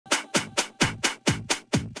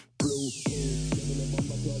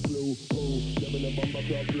bomber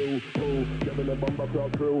clock blue. Oh, them in the bomber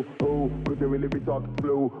clock crew. Oh, could you really be talking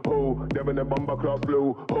blue? Oh, them in the bomber clock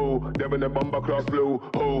blue. Oh, them in the bomber clock blue.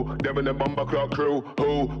 Oh, them in the bomber clock crew.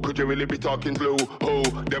 Oh, could you really be talking blue? Oh,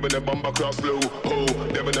 them in the bomber clock blue. Oh,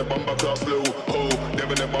 them in the bomber clock blue. Oh, them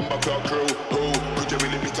in the bomber clock crew. Oh, could you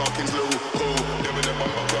really be talking blue? Oh, them in the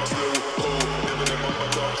bomber clock blue. Oh, them in the bomber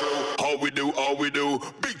clock crew. How we do?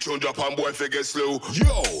 Big tune drop and boy figure slow.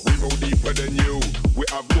 Yo, we go deeper than you. We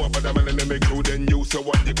have more of them and them crew than you. So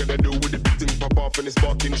what you gonna do with the big thing pop off and it's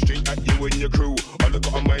sparking straight at you and your crew? All I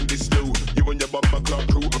gotta mind is slow. You and your bumper clock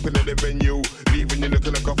crew up in the venue. Leaving you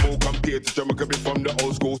looking like a fool compared to Jamaica be from the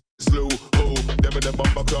old school slow. Oh, them in the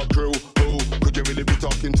bumper clock crew. Oh, could you really be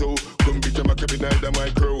talking to? Couldn't be Jamaica be neither my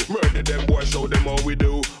crew. Murder them boy, show them how we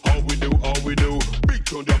do. How we do. Big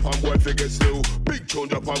tune drop and boy figure slow. Big tune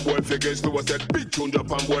drop and boy figure slow. I said big tune drop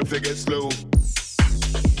and boy figure slow.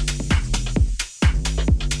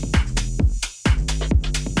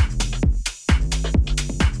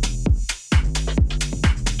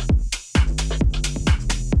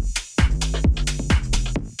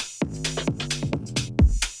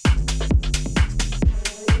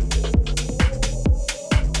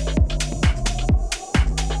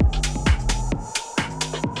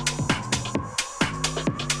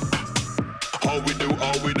 How we do,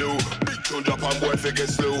 big tune drop and boy figure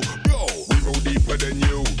slow. Yo, we go deeper than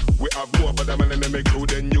you. We have more of them and them crew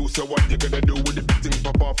than you. So what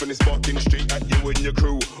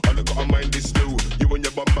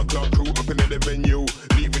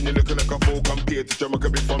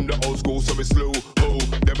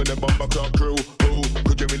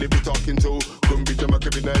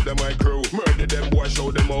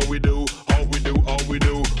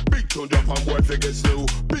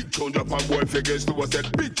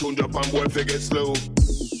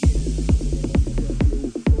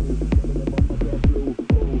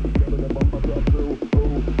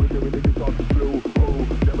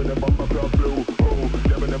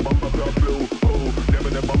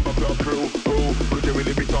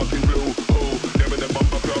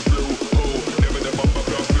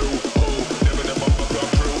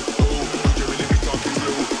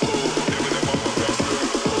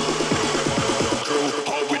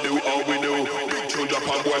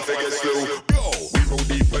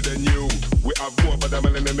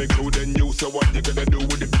you gonna do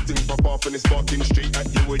with the big thing pop off and it's sparking straight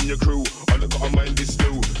at you and your crew? All I gotta mind is slow.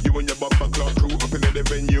 You and your bumper clock crew up in the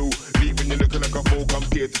venue. Leaving you looking like a fool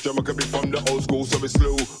compared to Jamaica be from the old school, so it's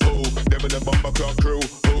slow. Oh, them in the bumper clock crew.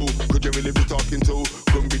 Oh, could you really be talking to?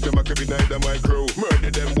 Couldn't be Jamaica be neither my crew.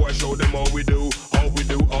 Murder them boy, show them how we do. How we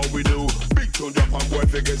do. Big tune drop and boy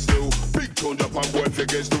figure slow. Big tune drop and boy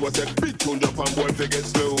figure slow. I said big tune drop and boy figure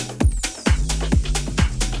slow.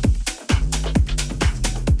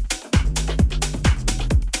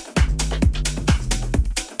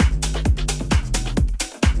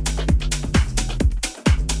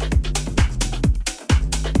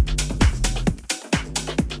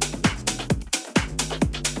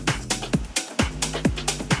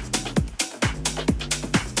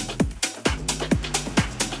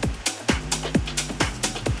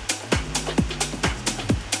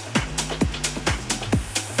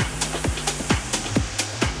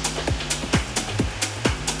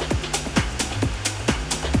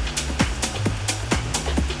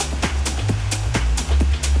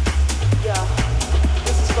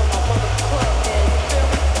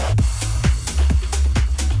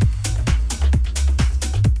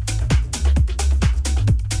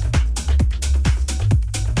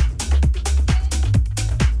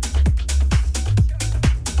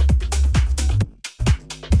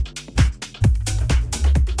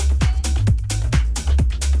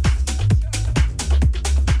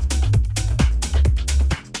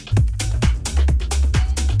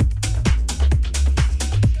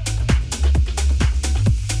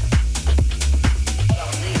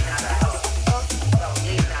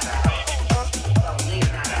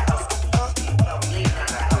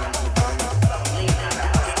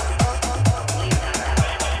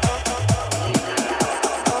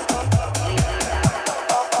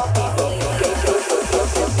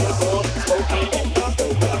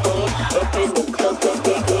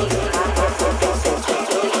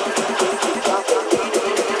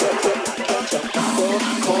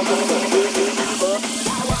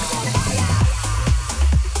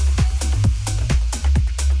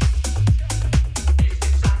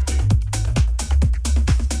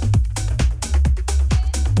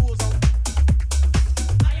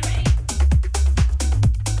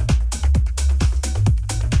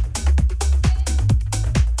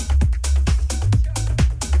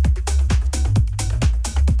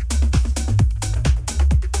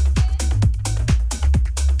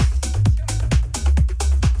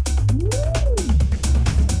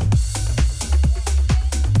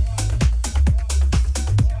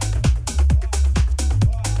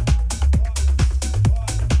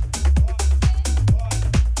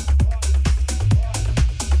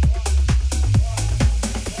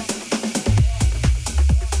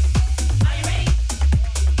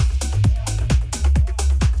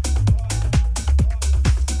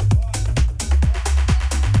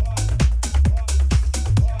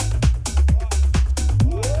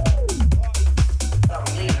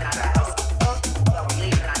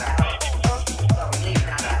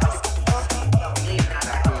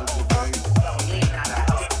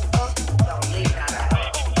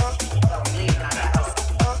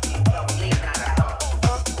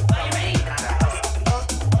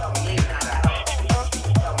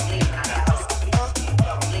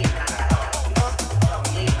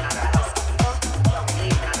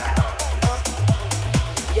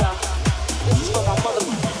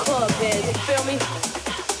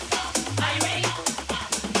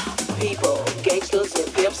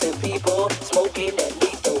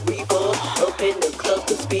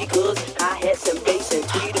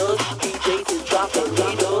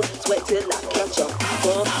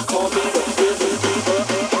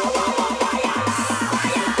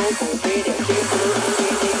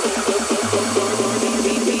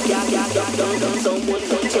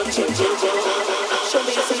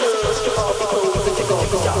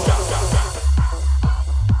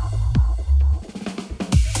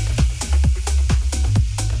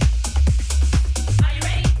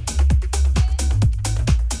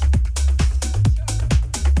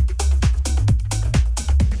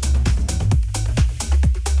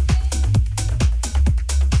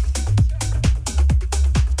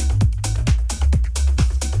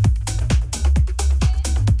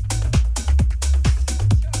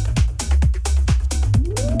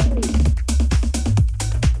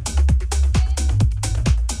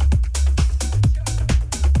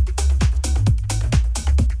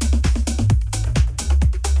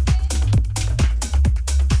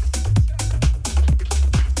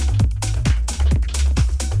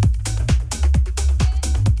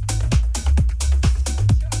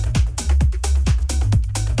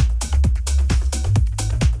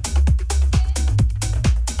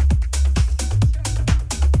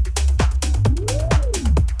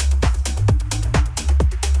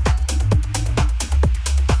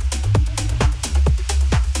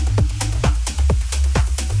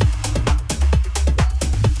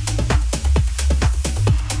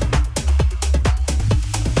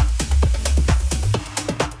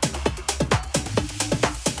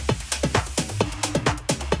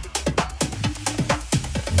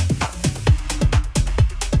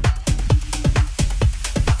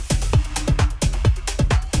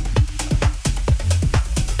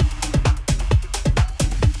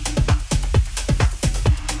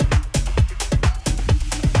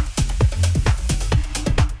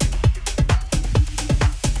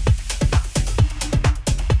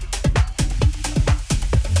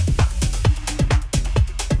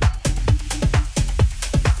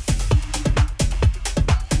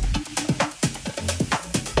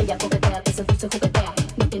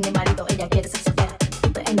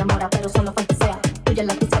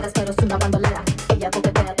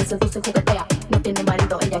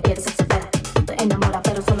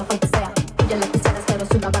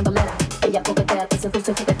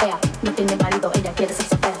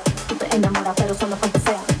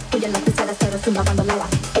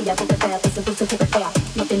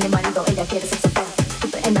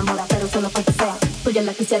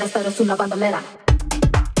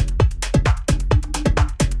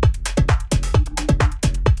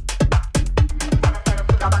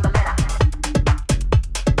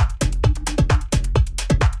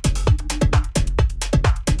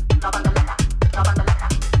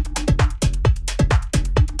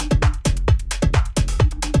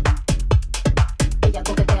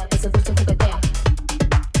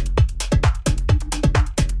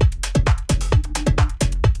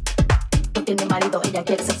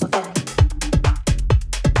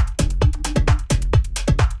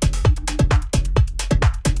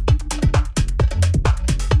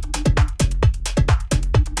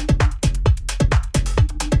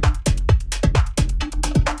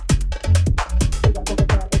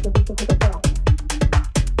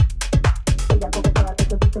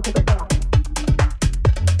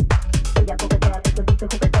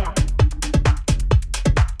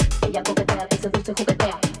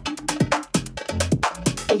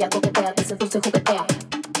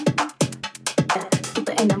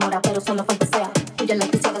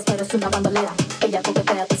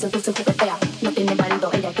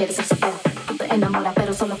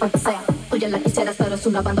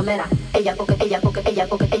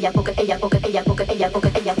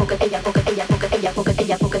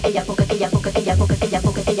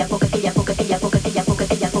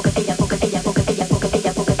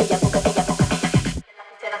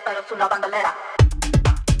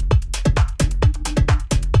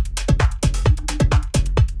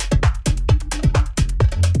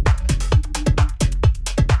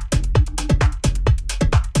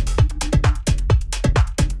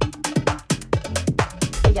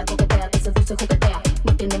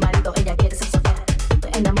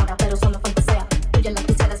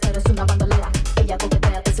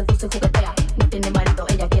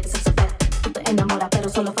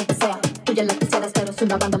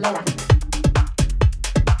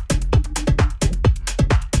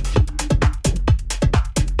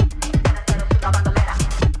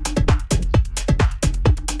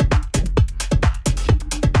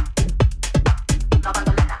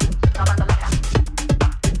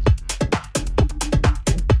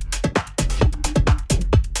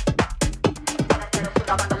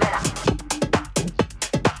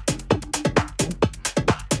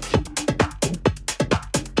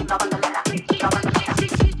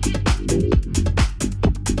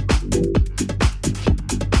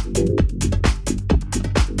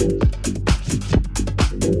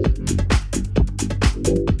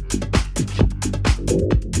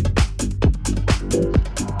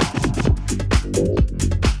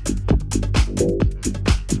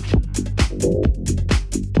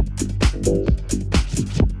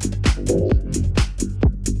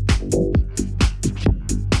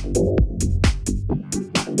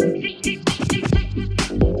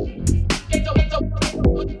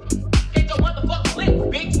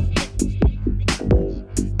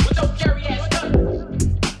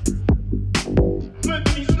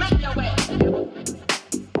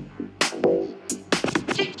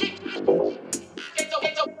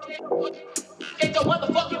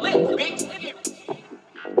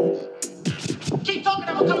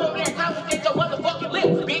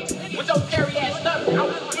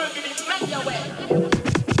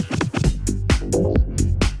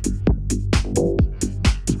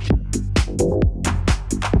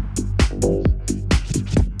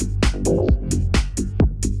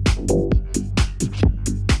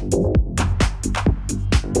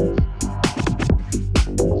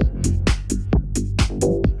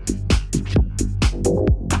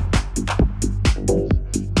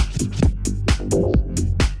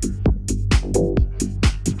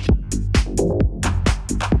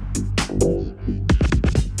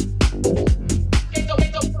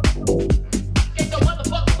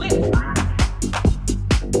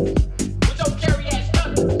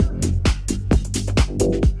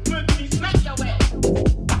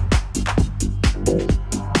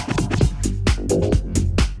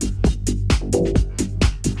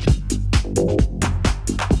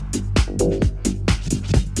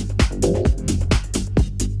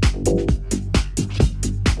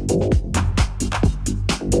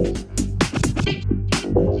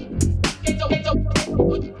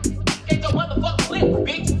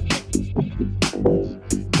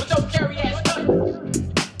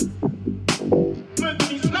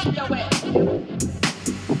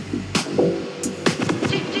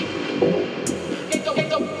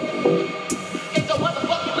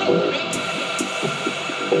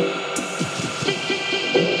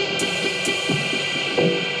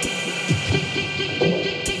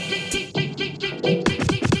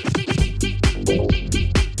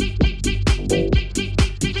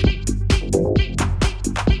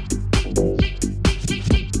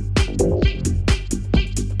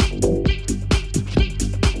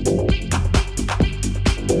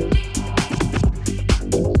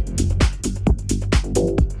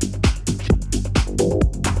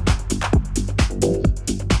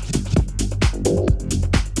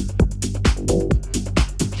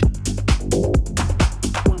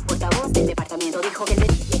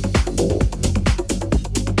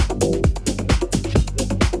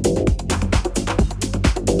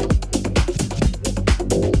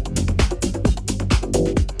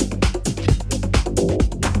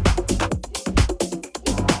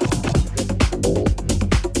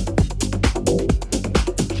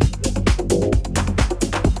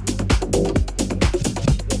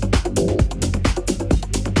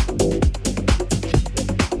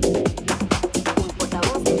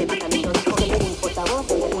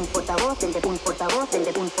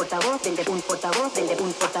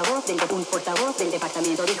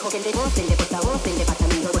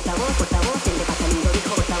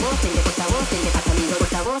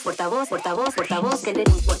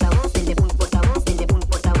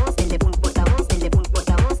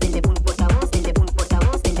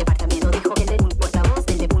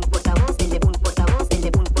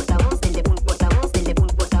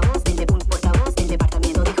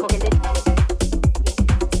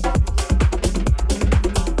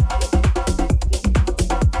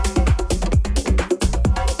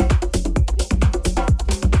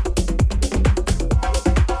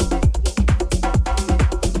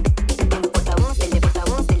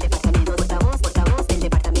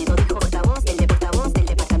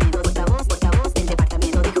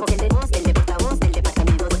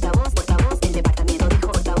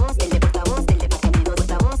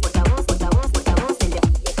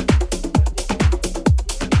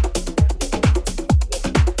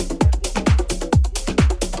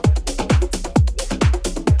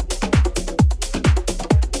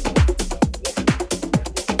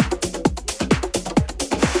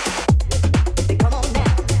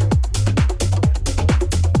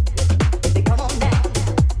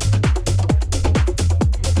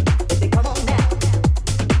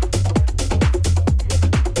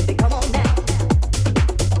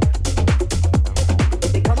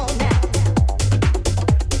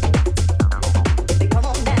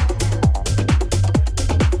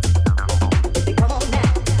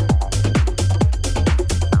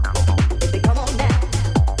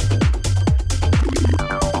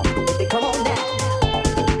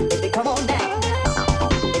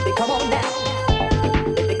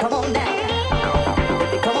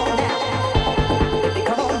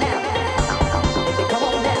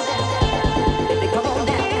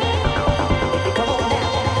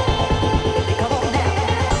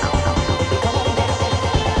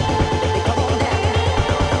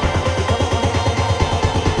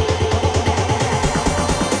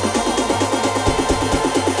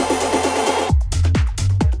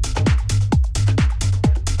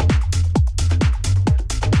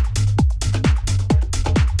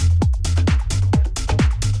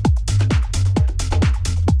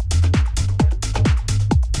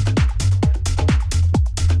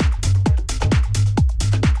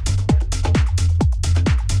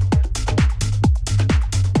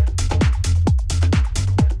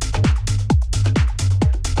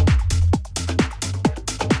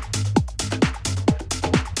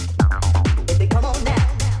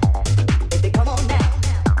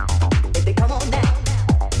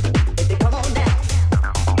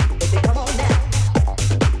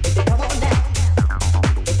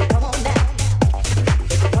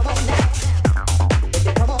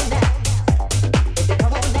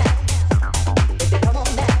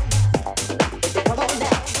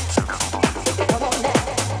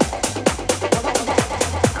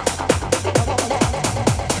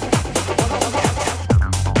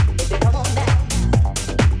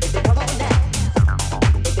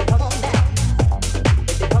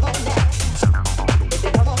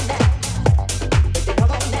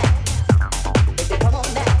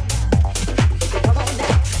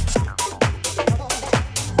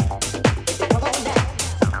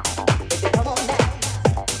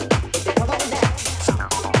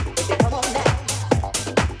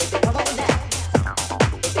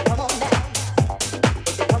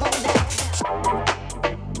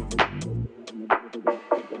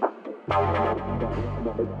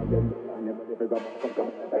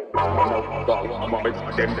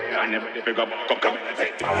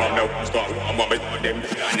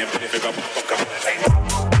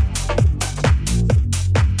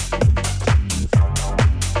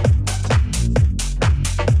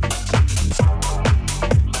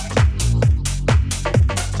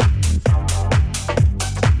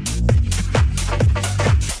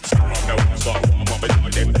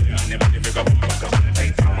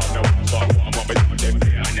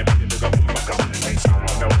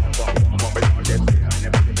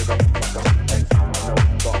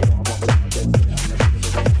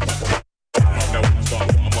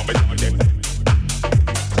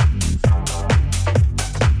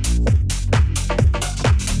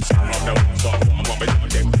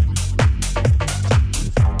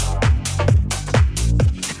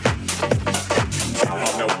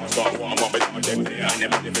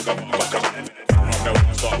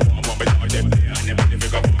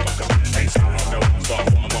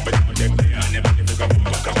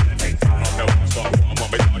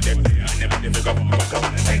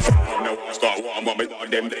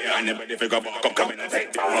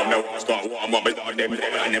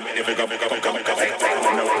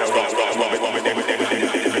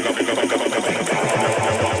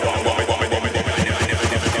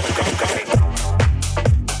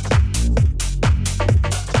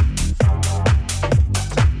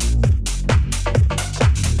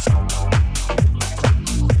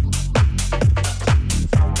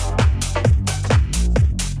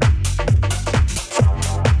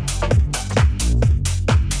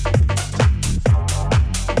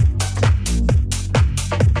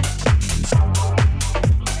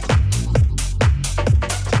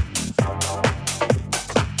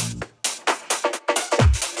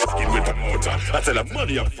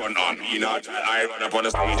 I run up on the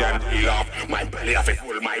stage and peel off my belly off it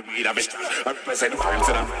full, my weed of it. I represent friends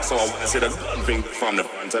to the back, so I wanna see the gun finger from the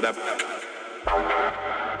front to the back.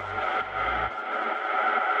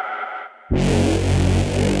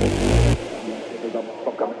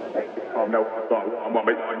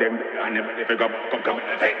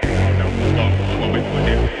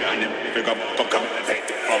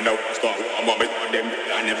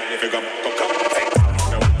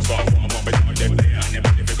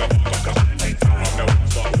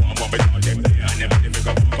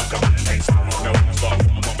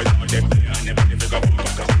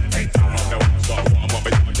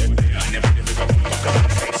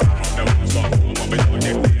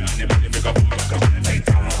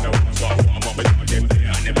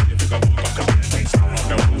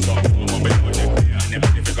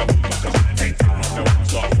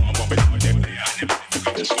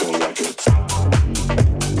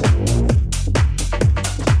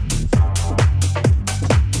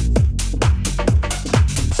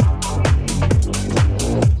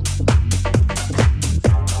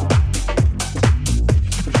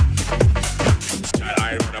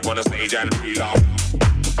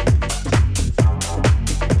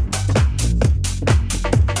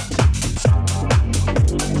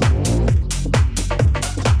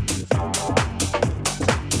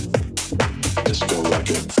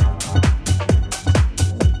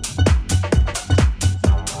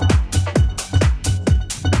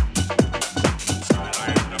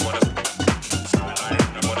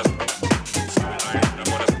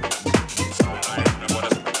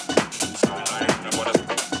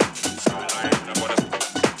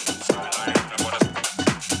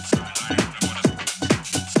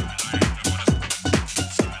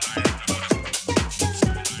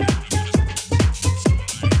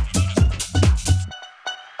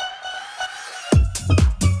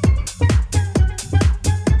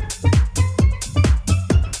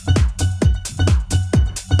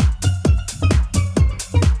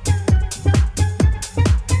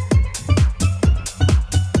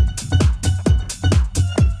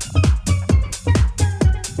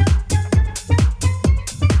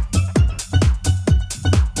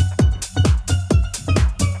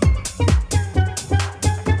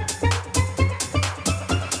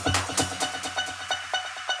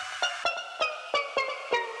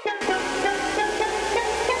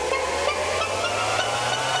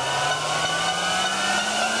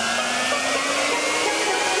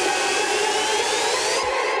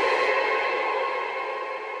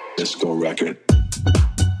 Disco record.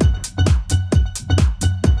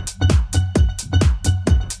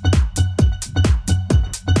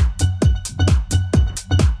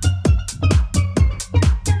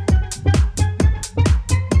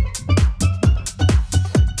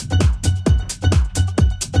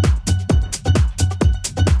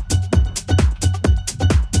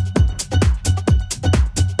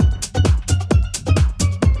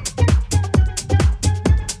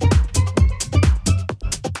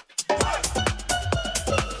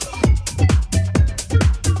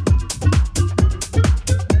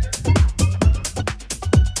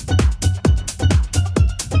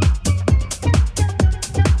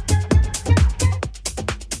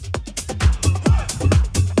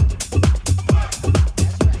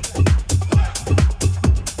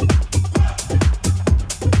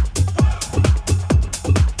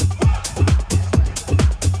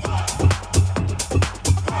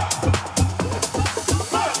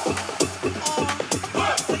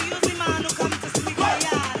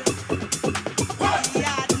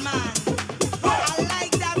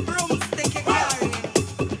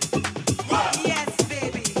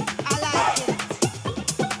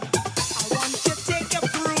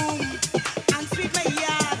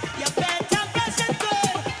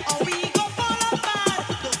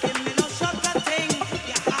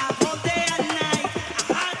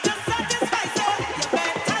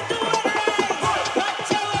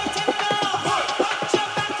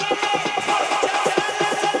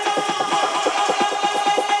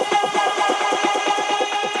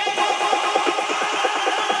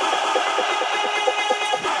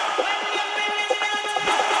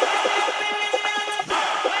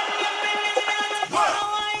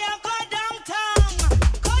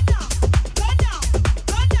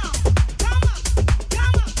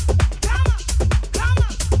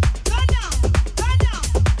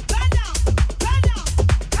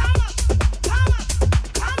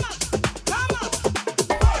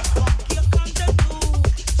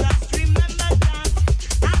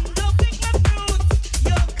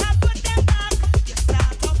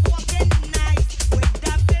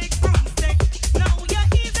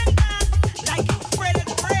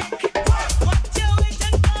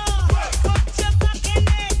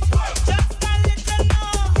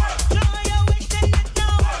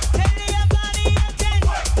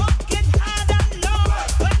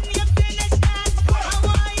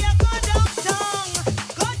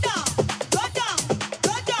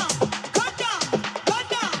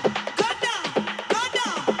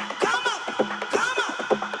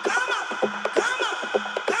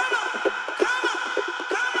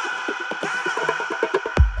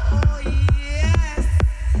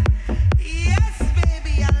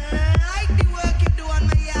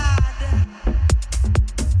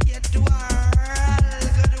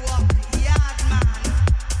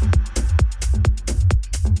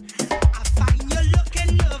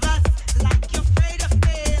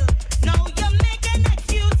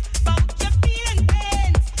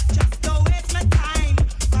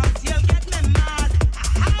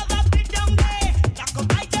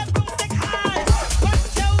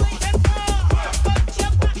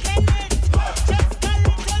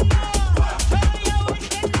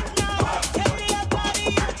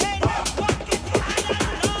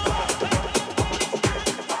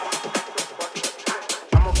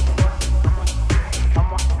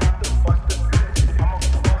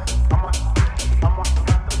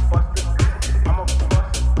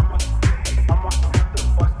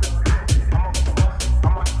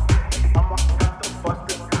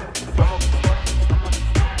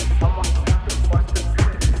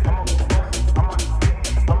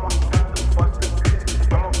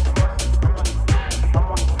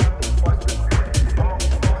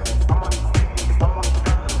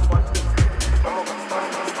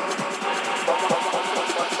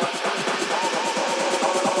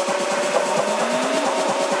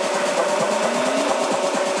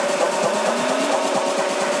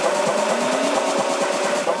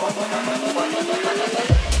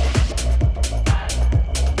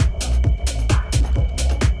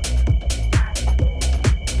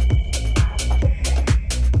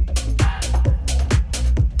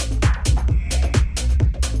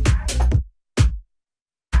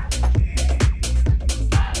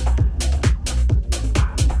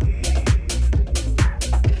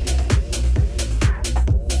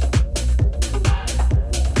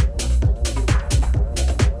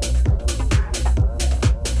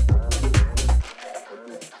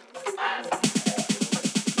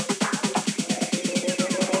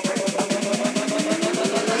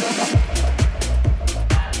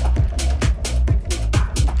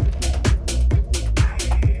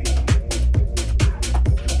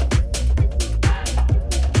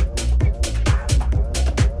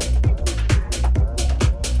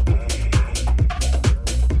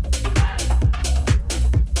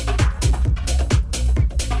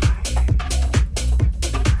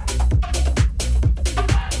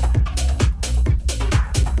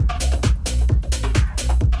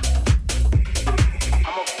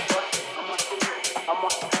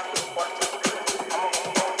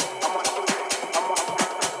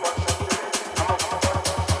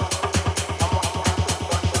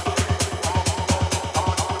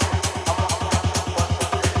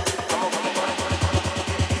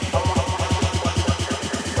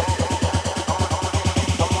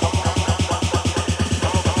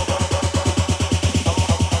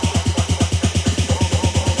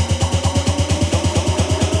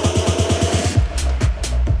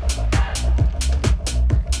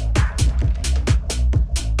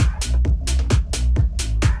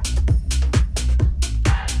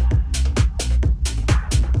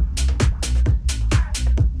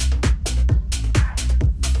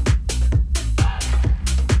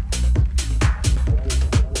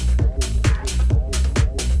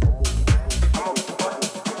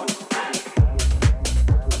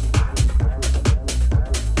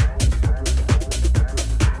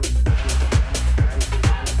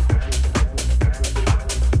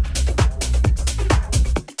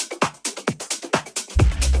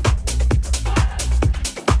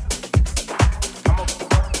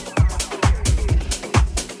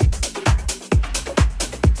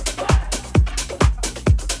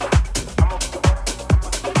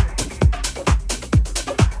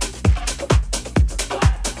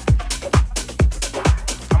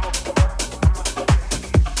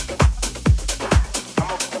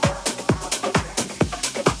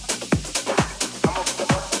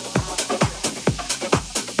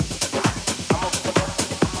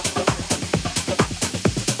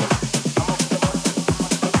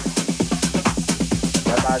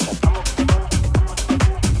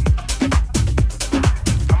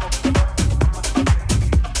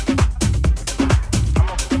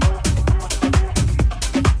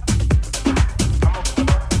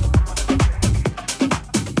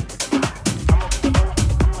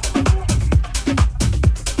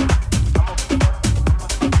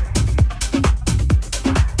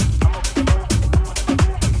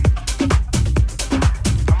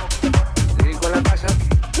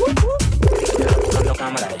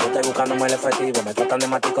 tratan de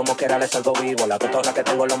matar como quiera les salgo vivo. La cotorra que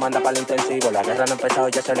tengo lo manda para el intensivo. La guerra no ha empezado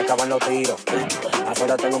y ya se le acaban los tiros.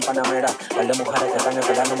 Afuera tengo un panamera, par de mujeres que están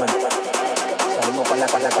esperándome. Salimos por la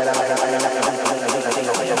carretera, la guerra en la que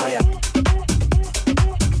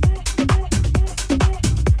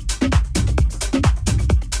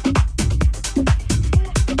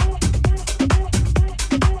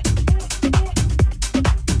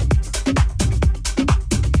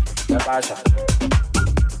 ¿qué pasa?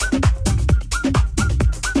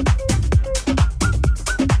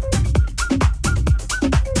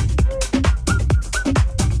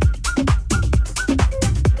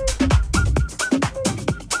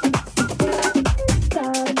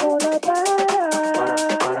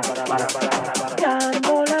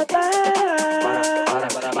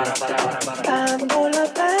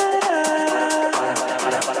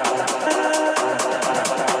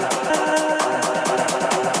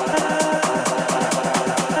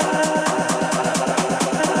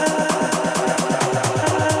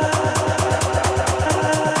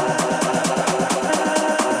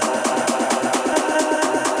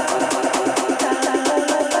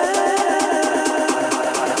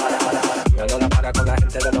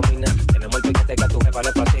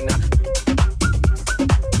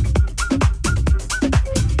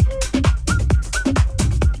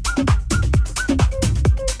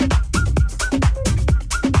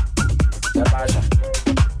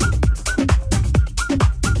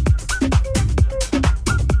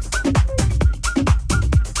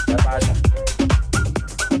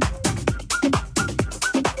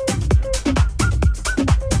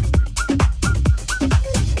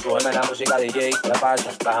 DJ, ¿qué pasa?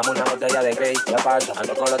 Bajamos una botella de Grey, ¿qué pasa?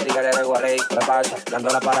 Ando con los tigres de Guarey, ¿qué pasa? Dando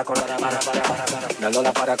la para con la dando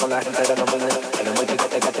la para con la gente de los miles. Tenemos el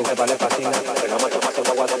piquete que a tu jefa le fascina. Pegamos el tomazo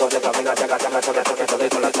con guato de cabina, chaca, chaca, chaca, chaca, todo y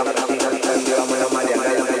con la chama cocina. Llevamos la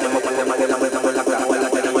Mariana, tenemos par de Mariana, metamos en la cajuela,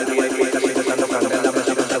 tenemos el VIP, casi besando candela. Me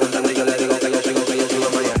siguen preguntando y yo le digo que yo sigo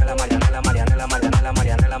Mariana, la Mariana, la Mariana, la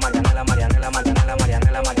Mariana, la Mariana, la Mariana, la Mariana, la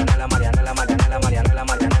Mariana, la Mariana, la Mariana, la Mariana, la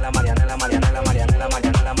Mariana, la Mariana, la Mariana, la Mariana, la Mariana, la Mariana, la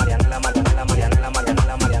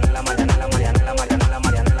Mariana,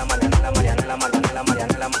 la Mariana,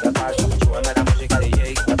 la Mariana.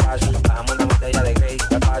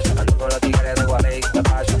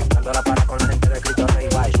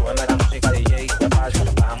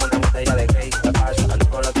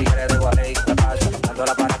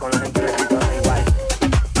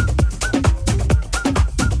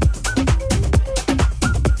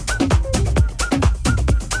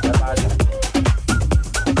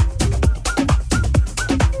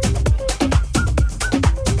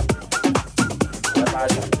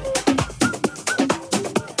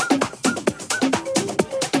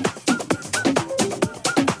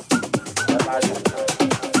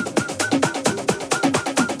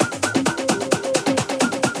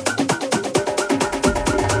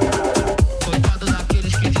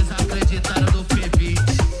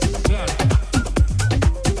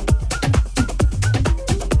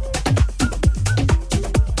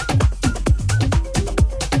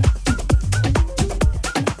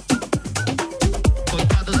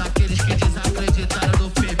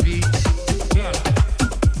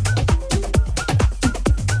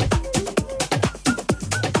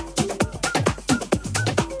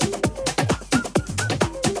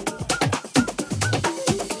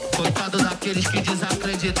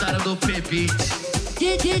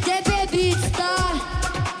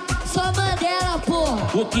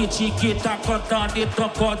 O kit tá cantando e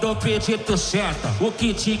tocando o pedido senta. O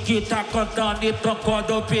kit tá cantando e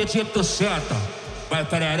tocando o pedido senta. Vai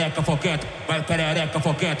perereca foguete, vai perereca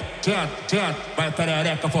foguete, senta, senta. Vai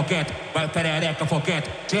perereca foguete, vai perereca foguete,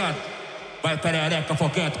 senta. Vai perereca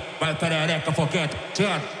foguete, vai perereca foguete,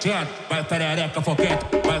 senta, senta. Vai perereca foguete,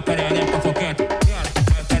 vai perereca foguete, senta.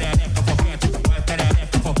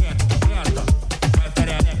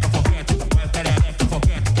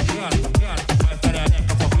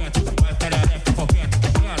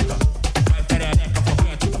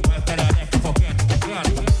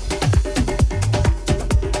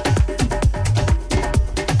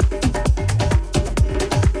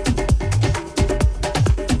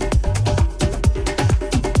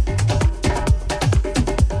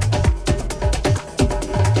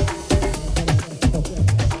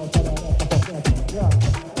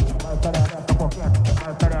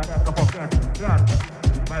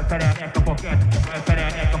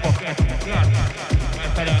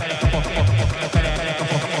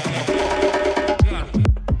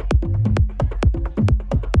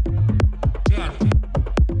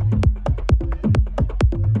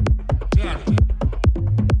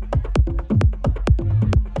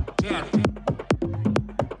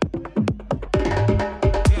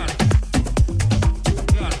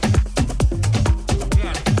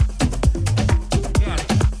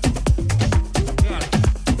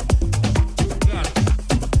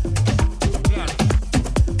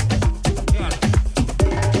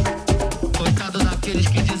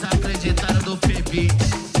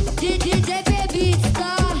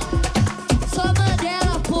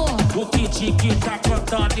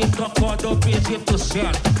 cantando, então quando eu pedir tu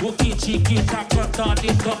senta. O kit que tá cantando,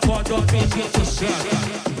 então quando eu pedir tu senta.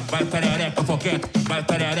 Vai perereca foquete, vai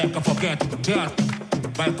perereca foquete, senta.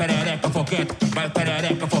 Vai perereca foquete, vai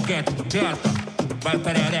perereca foquete, senta. Vai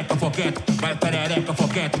perereca foquete, vai perereca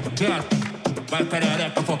foquete, senta. Vai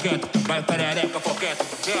perereca foquete, vai perereca foquete,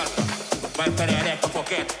 senta. Vai perereca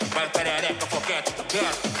foquete, vai perereca foquete,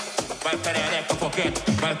 senta. Vai perereca foquete,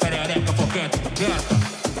 vai perereca foquete,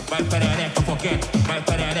 senta. Vai perereca foquete, vai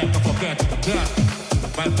perereca foquete, senta.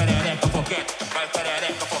 Vai perereca foquete, vai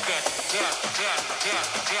perereca foquete, senta.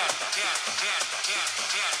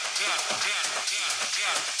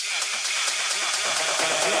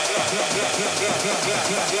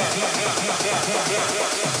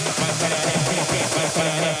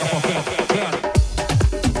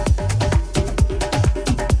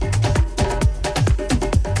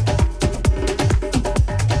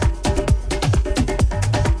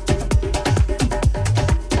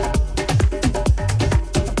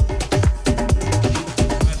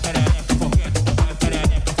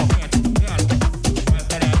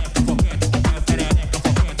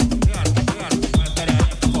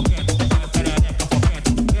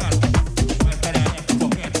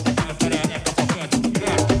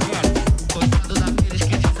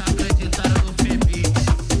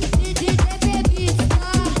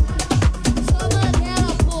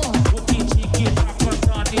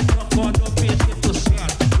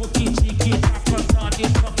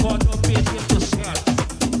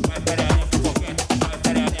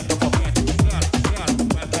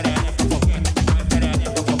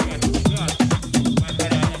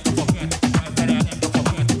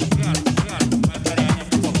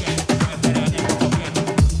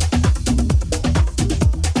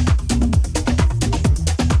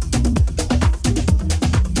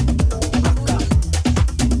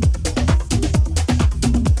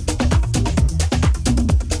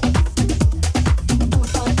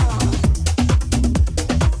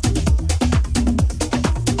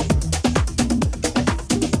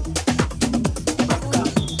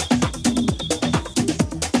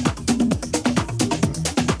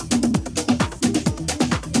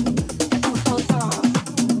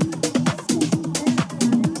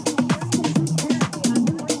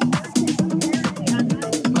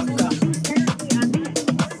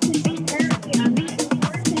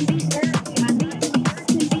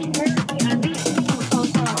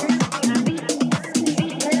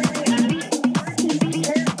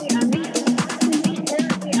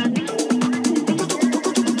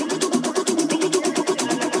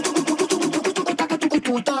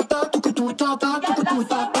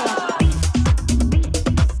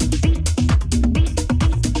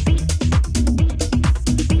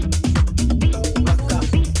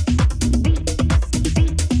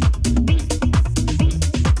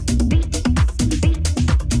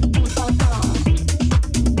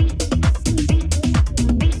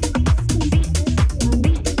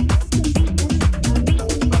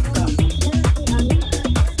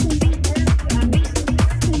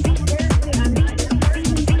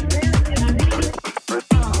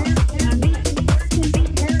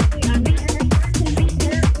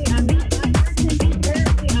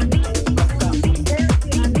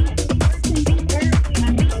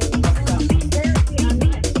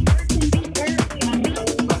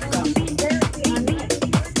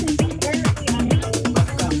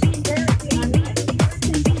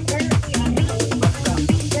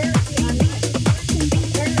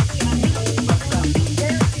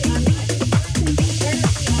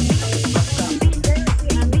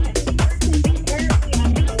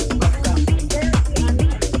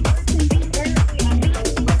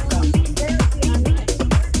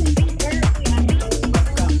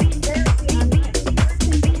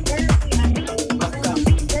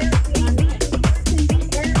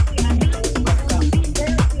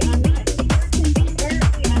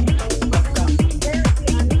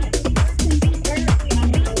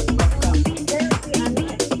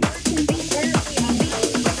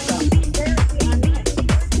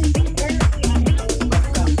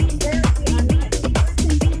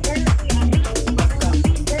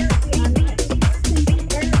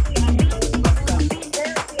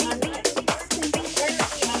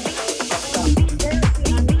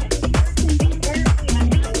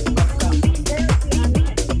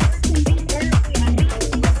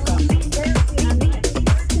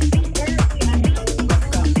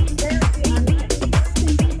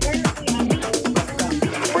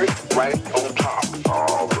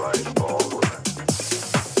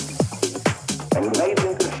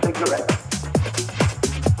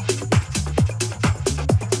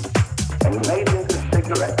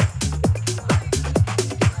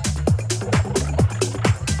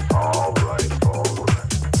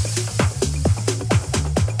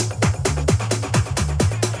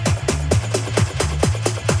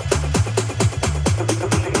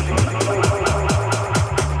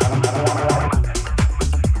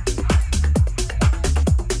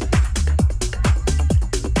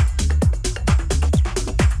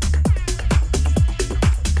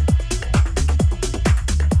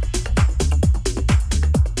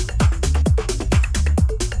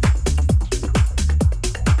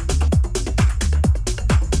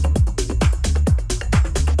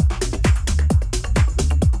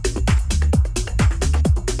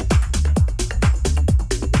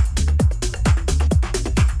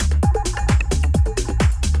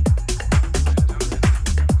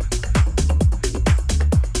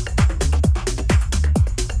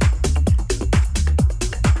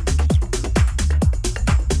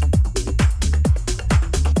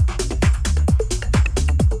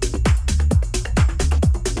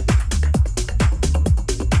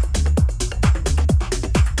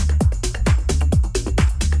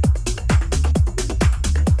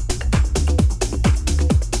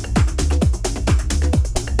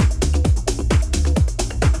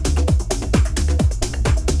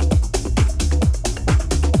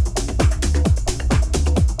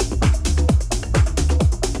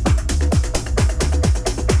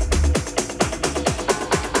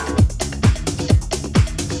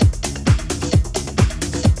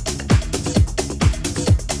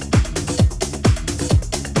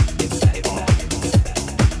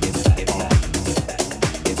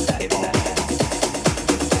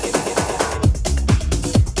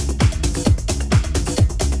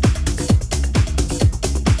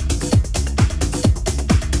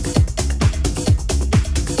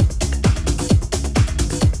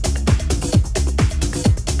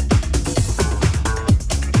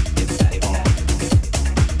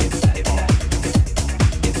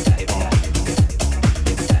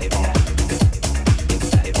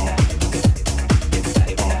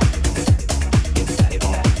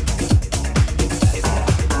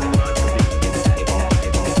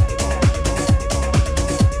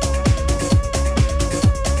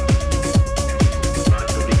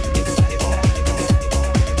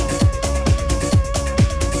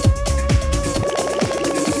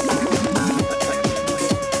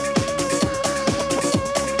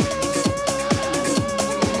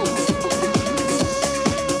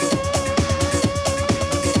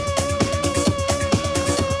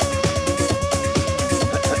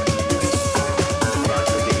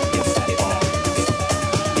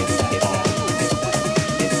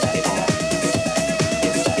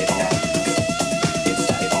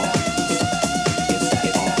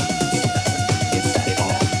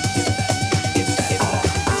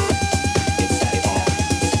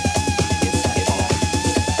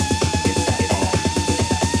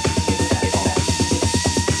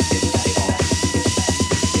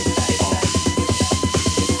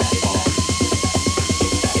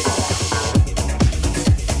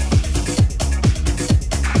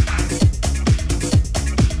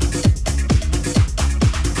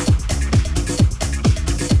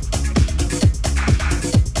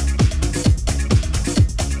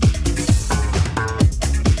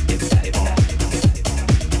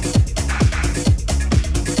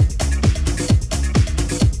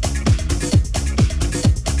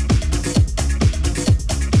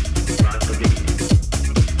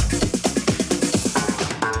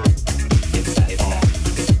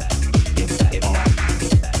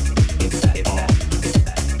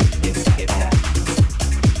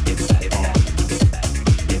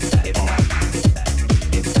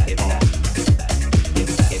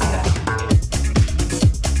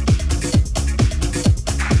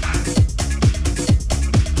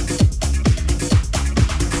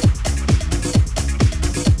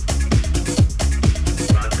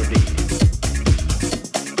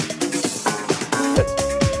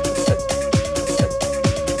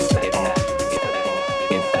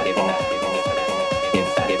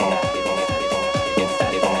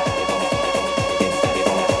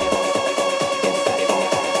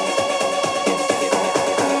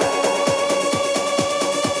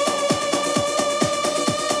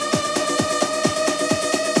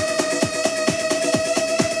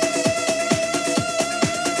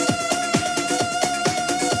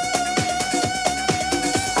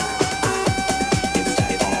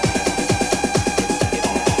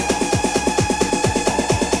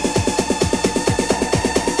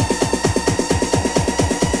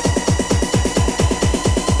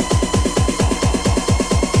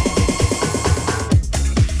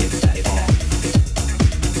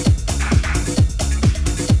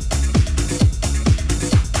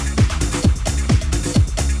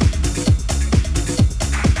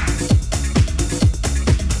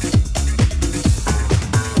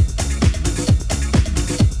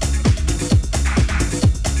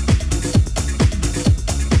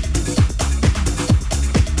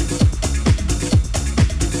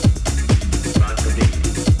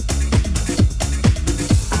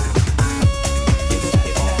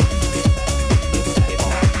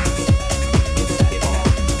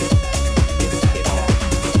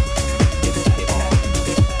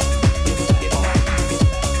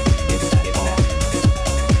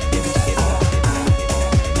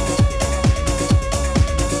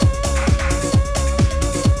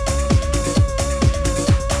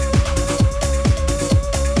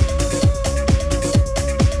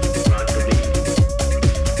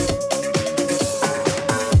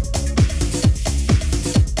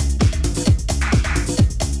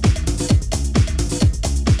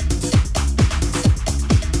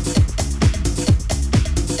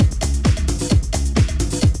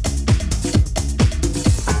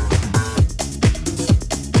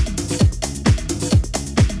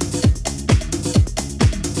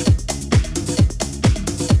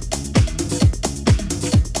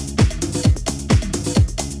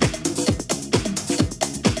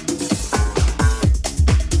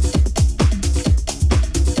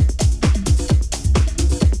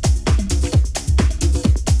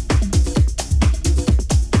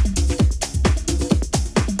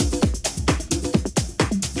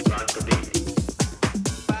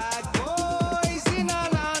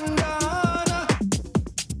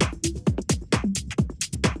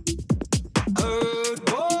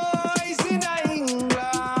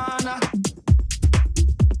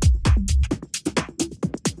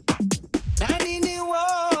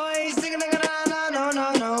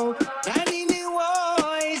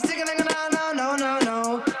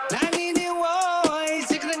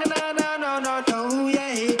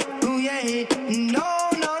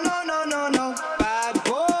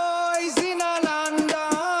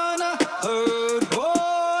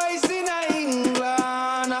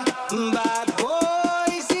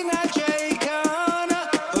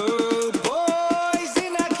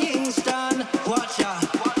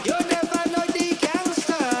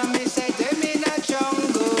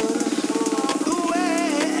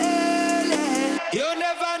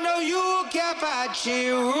 Apache,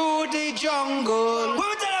 Rudy Jungle.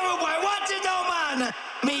 Who tell everybody what you know, man?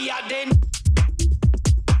 Me a den.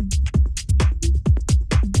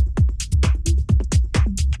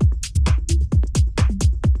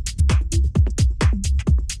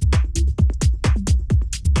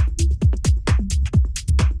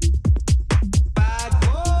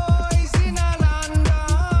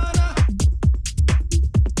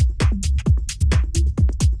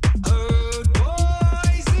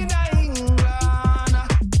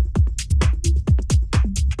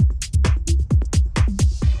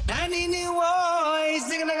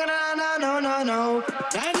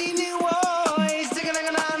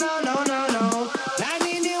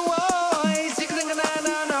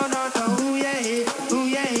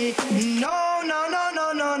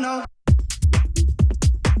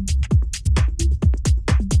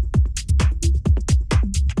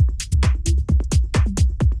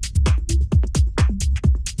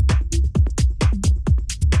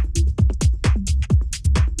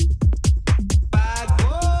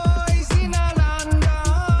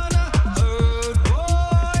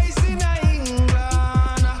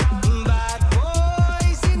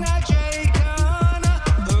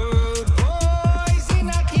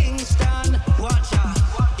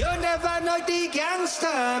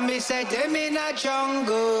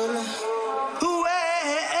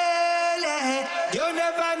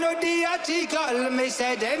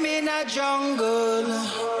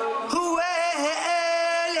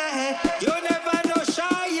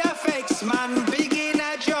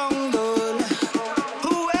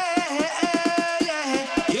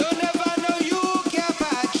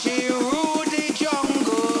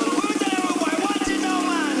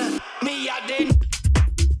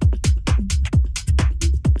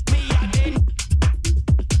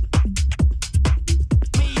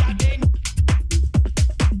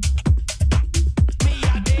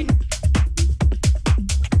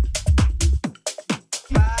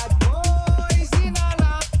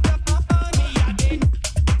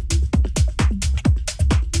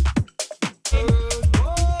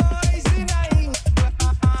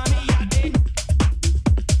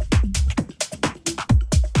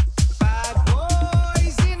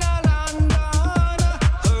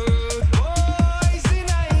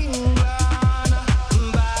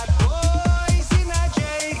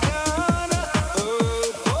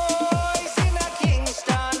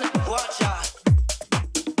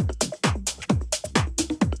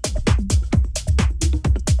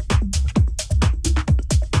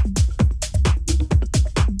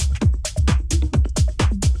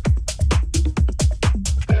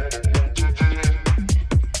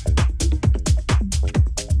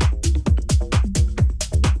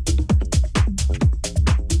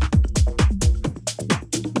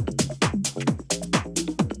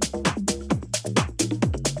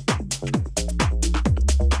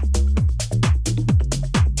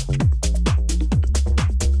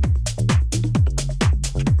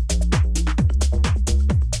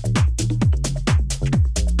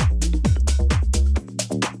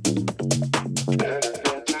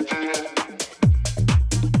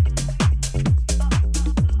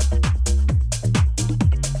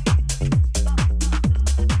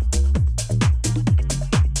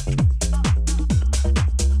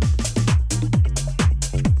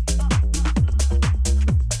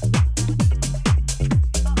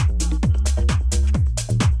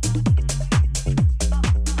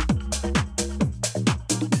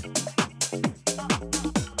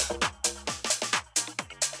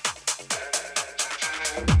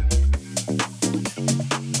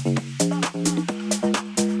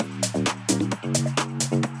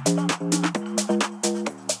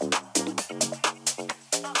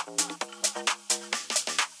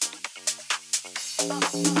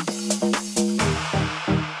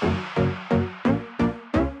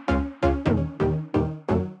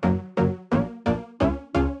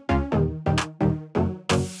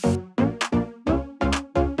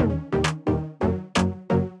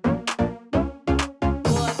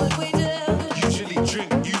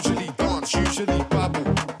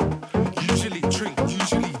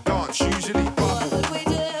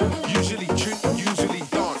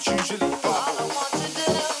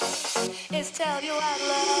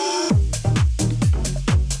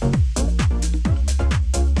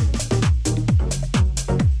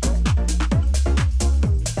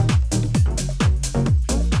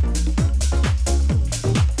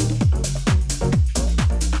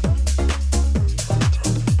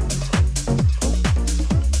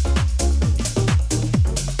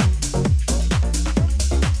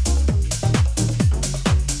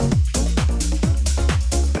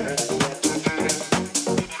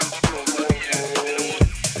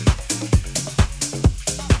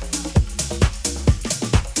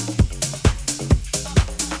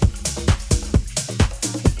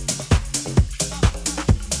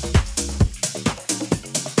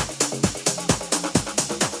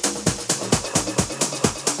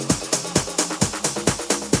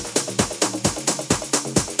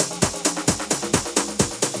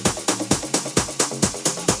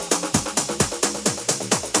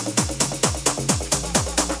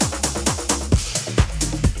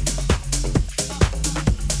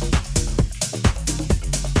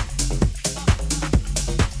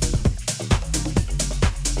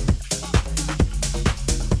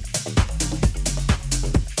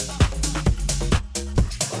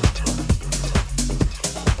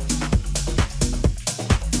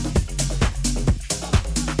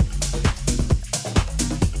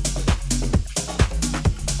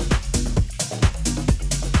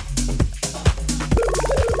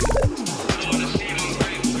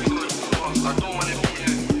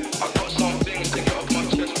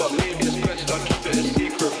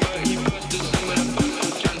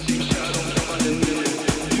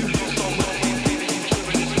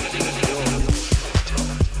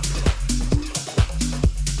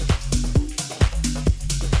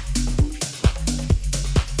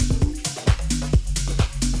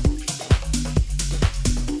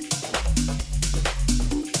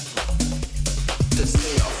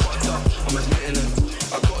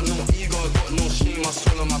 I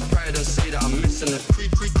swallow my pride and say that I'm missing it.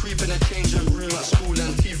 Creep in the changing room at school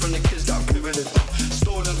and tea from the kids that are privileged.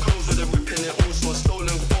 Stolen clothes with a rip in it, also a stolen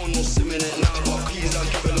phone, no sim in it now, but please I'll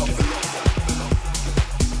give it up.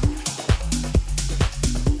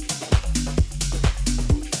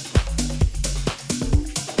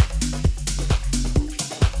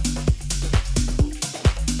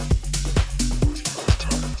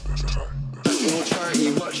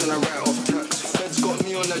 Watching I write off tax. Feds got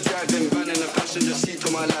me on the driving van in the passenger seat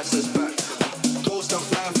to my license back. Toast and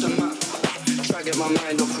fly off the map. Try get my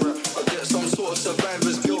mind off rap. I get some sort of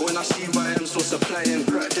survivor's guilt when I see why I'm so supplying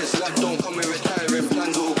practice. Life don't come with retiring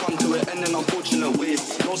plans, it will come to an end in unfortunate ways.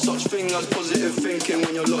 No such thing as positive thinking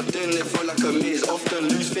when you're locked in, it feel like a maze. Often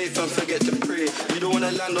lose faith and forget to pray. You don't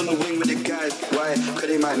wanna land on the wing with the guys. Why? Cause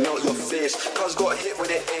they might melt your face. Cuz got hit with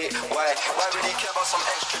it 8. Why really care about some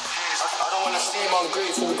extra pays? I don't wanna seem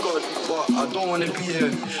ungrateful, God, but I don't wanna be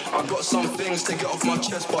here. I got some things to get off my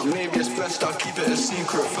chest, but maybe it's best I keep it a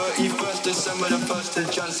secret. 31st December, the 1st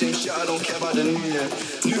of Jan, same shit, I don't care about the new year.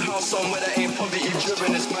 New house somewhere that ain't poverty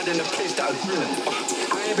driven, it's mad in a place that I grew in.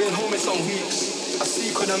 I ain't been home in some weeks. I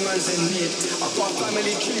see when a man's in need. I got a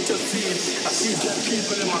family tree to feed. I see dead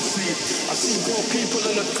people in my sleep. I see broke people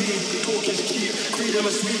in the feed. Talk is cheap, freedom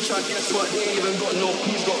of speech. I guess what, they ain't even got no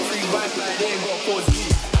peace. Got free Wi-Fi, they ain't got 4G.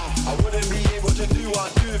 I wouldn't be able to do what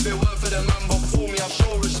I do if it weren't for the man before me. I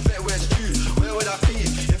show respect where it's due. Where would I be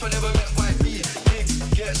if I never met 5B? Digs,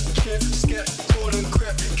 gets, chip, skep, golden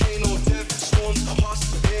crep, Kano, Dev, Storms,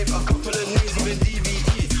 Hus, Dave, a couple of names, even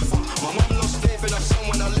DVE. My mum lost faith in her son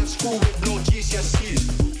when I left school with no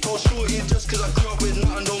GCSEs. Told shorty just cause I grew up with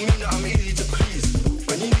nothing don't mean that I'm easy to please.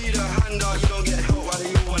 When you need a handout, you don't get help. Why do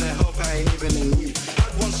you wanna help? I ain't even in need.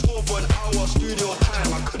 Had one score for an hour, studio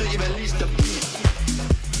time. I couldn't even lease the beat.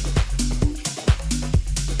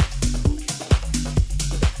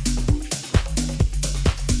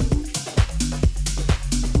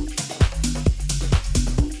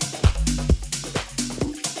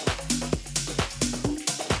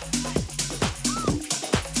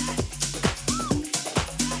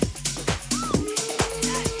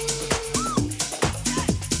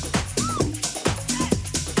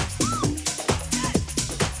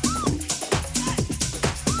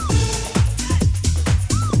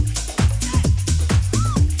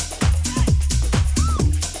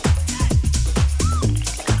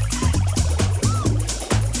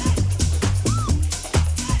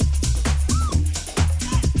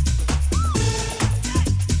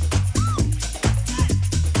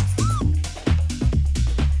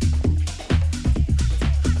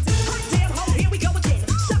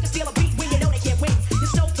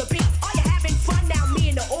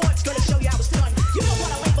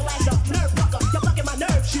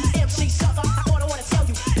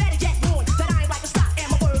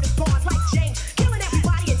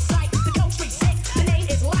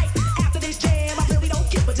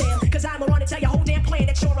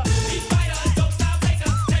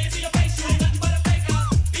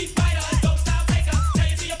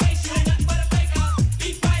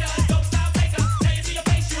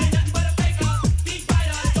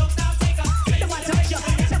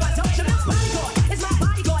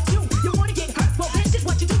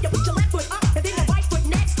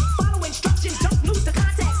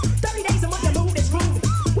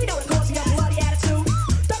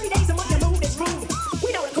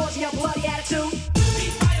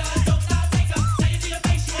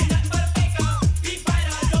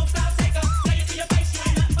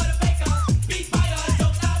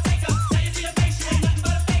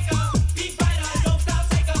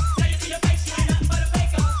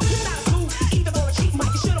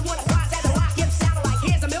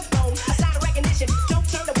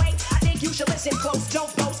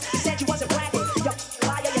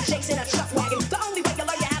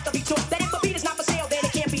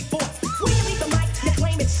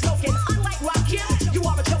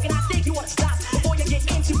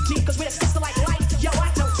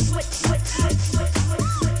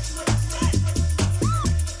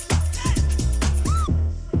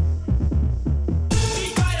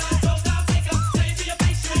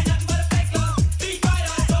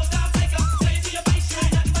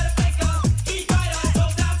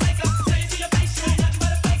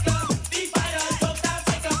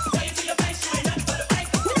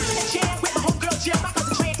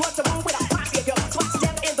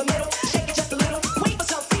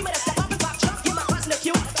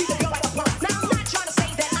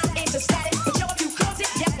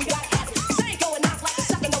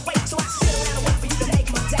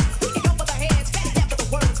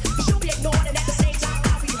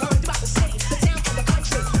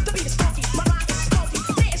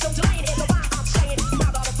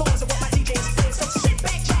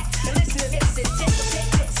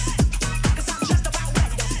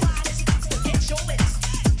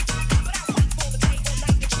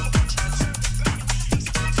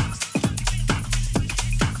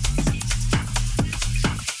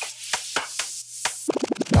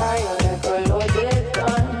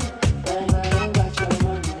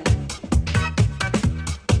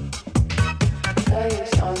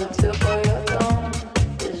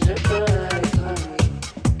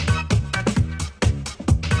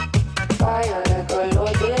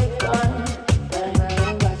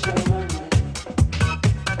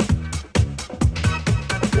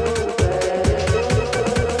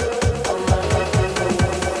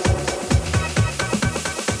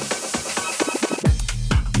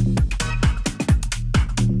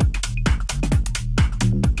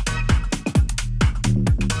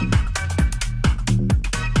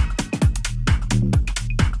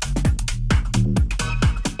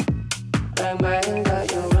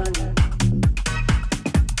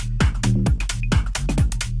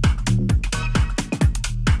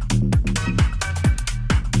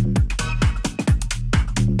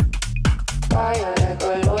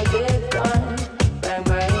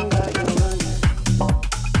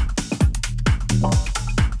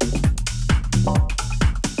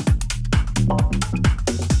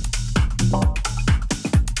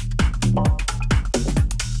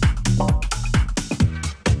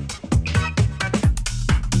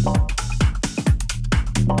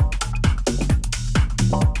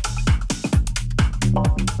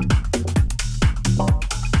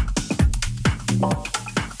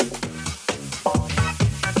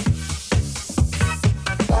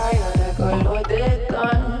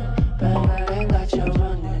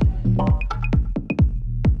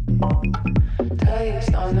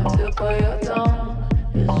 tip of your tongue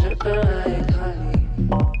is dripping like honey.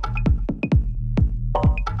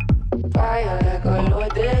 Fire like a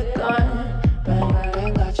loaded gun, bang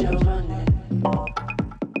bang got you running.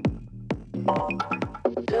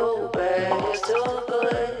 Too bad, it's too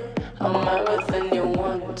good. I'm everything you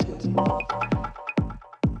wanted.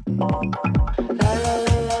 La la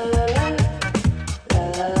la la la la, la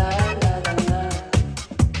la la la la la,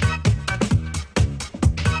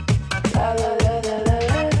 la la la la la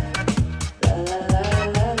la, la la la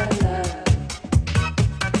la la la, la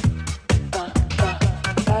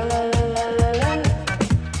la la la la la,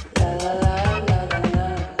 la la la la la la,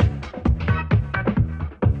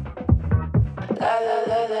 la la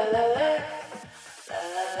la la la la, la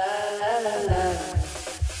la la la la la.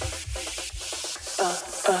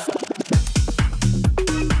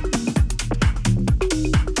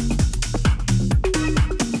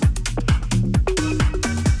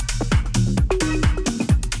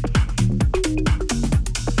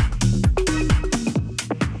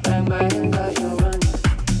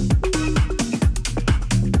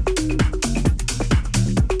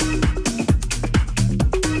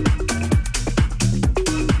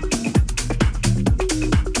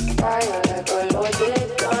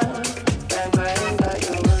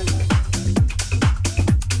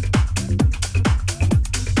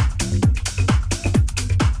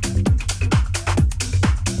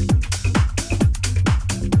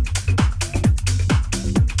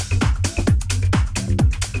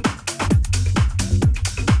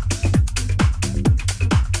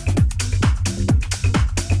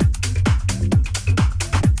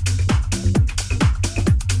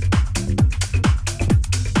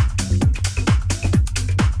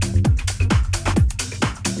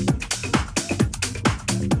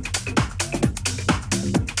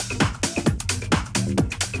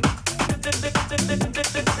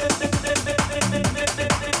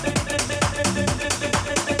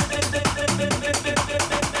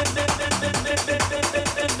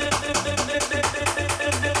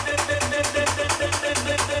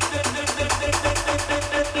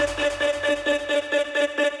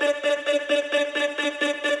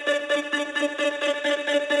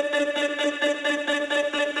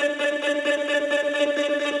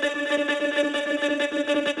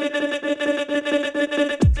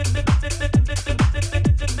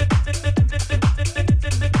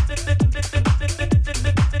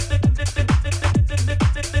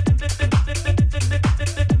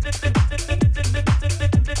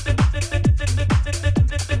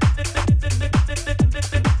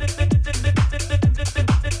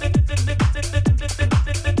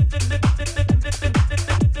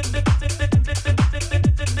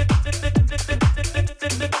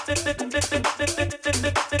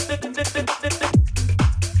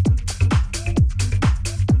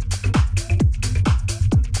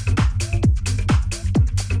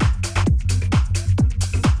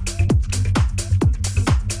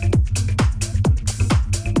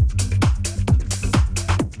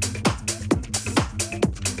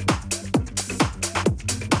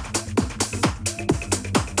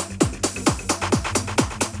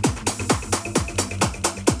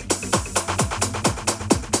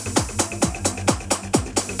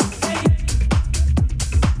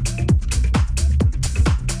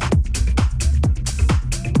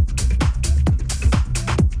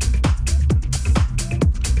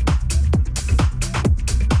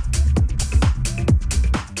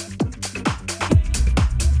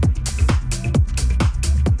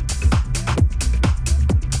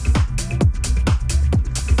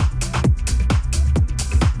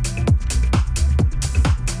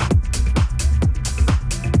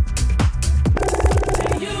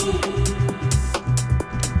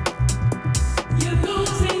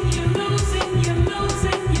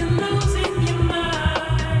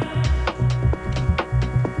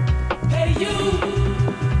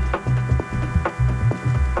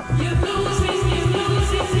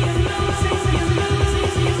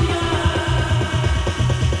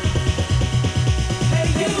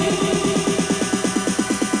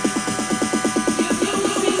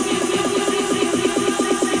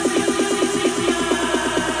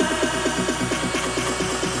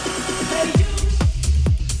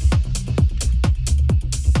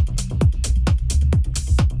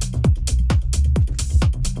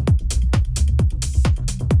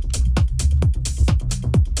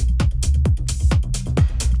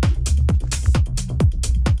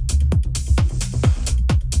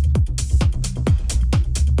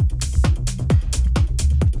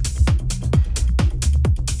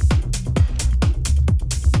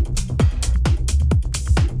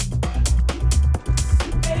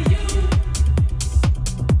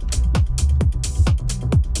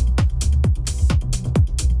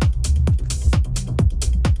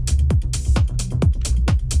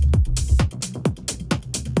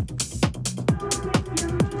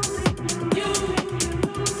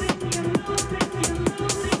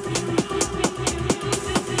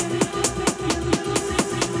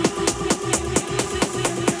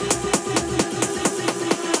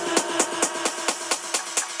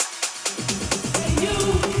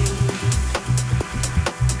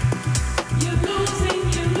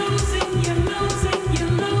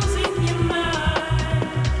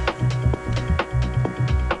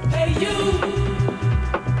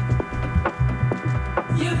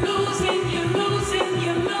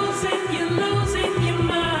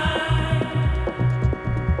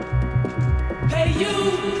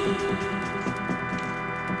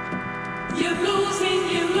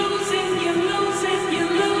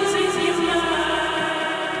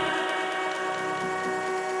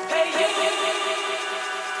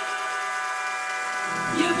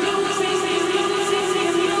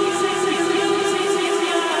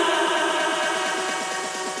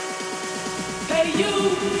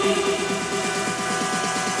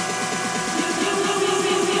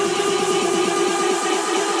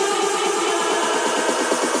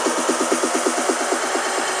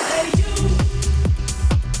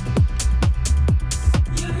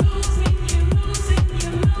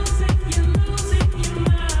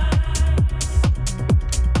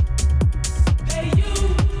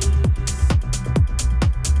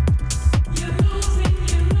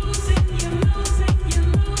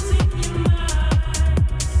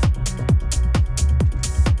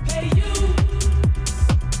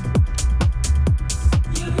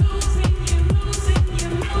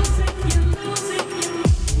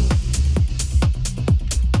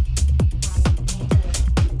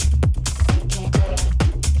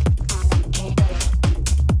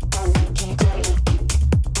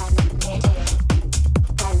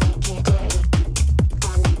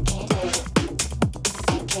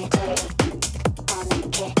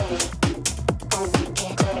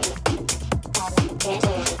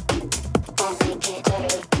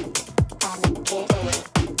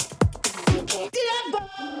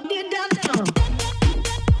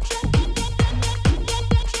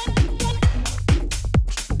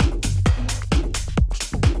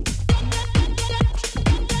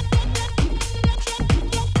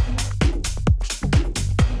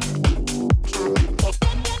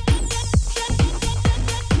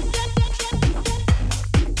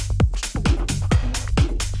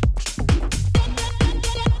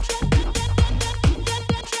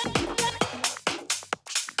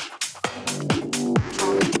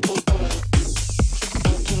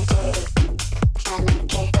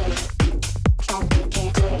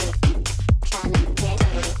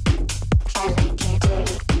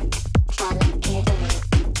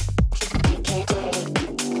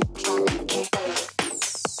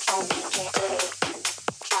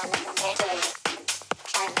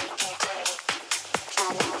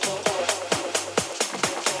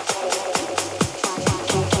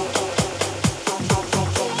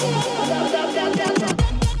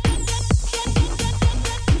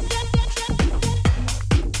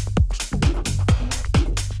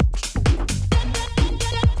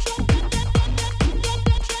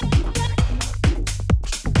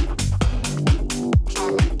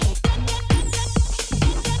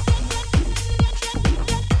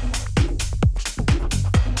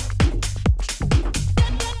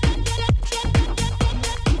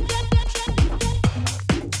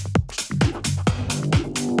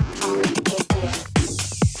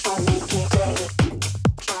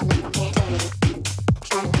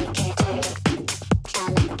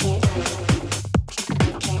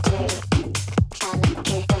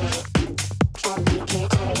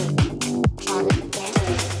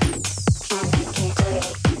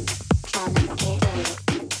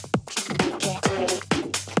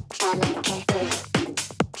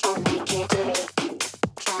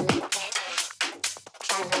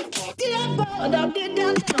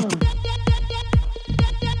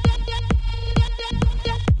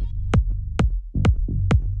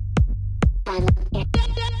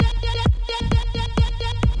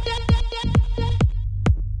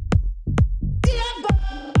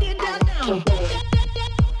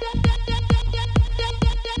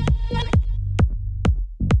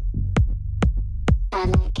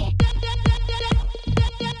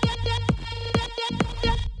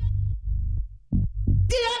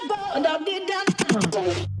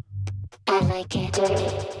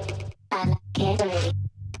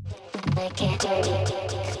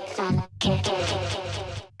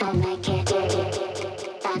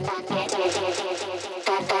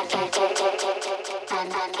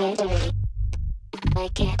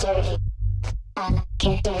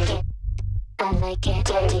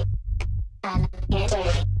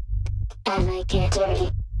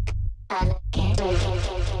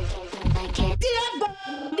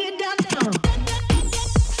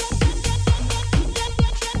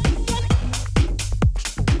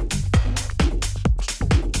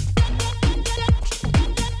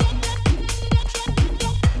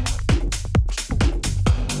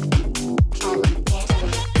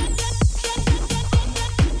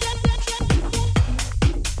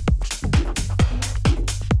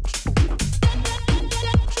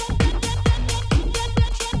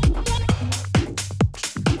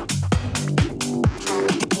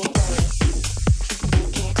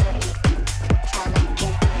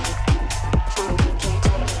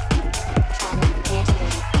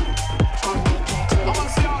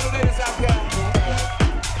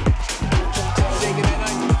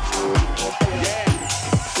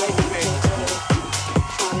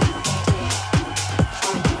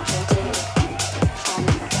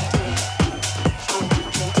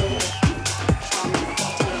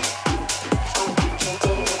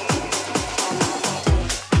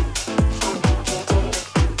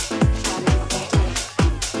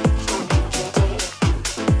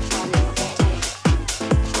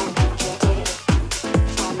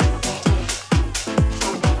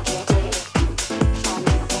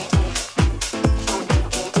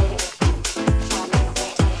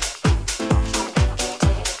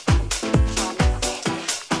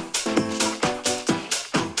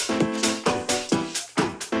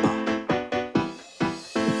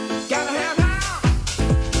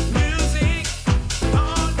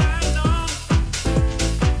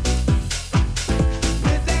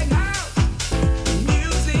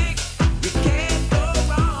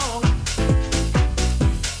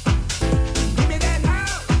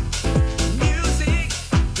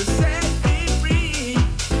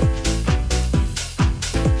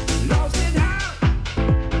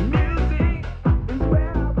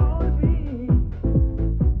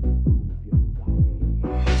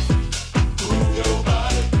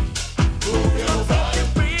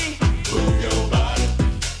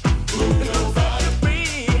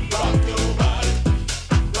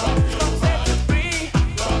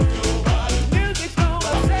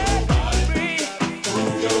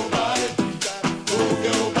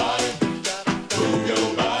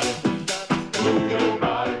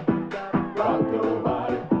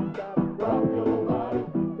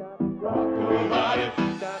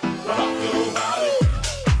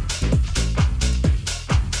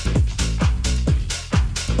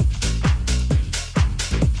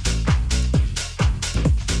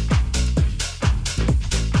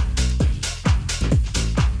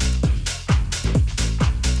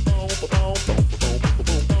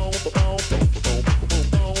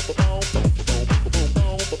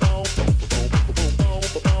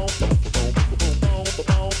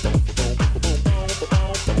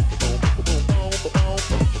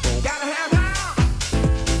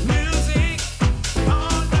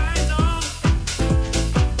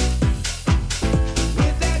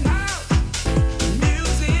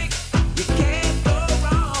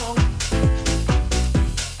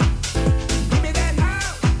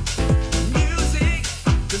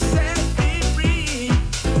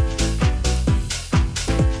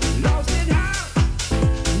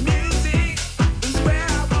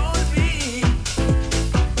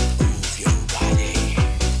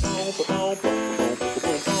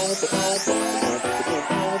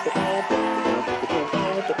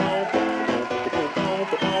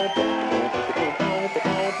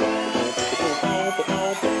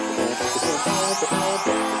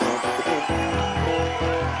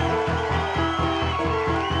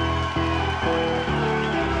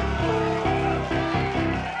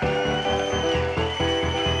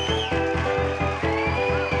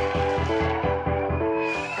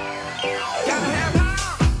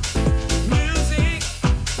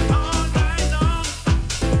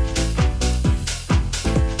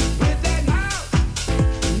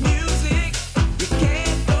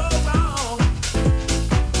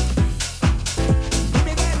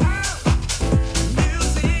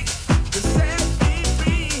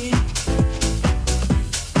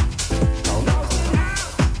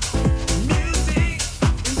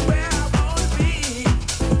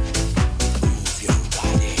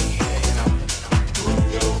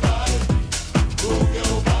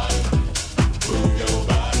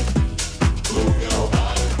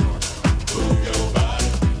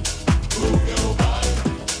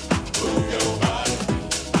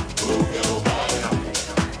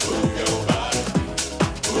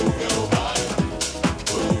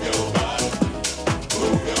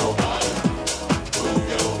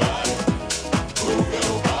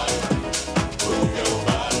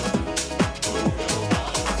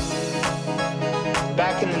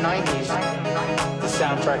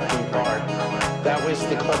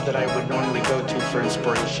 I would normally go to for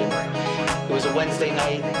inspiration. It was a Wednesday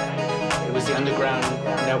night. It was the Underground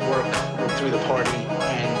Network through the party,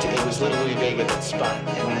 and it was Little Louie Vega that spun.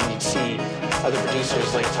 And then you'd see other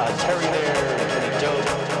producers like Todd Terry there, Kenny Dope,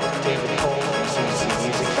 David Cole, CC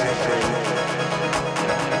Music Factory.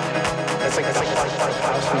 That's like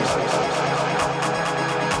house music.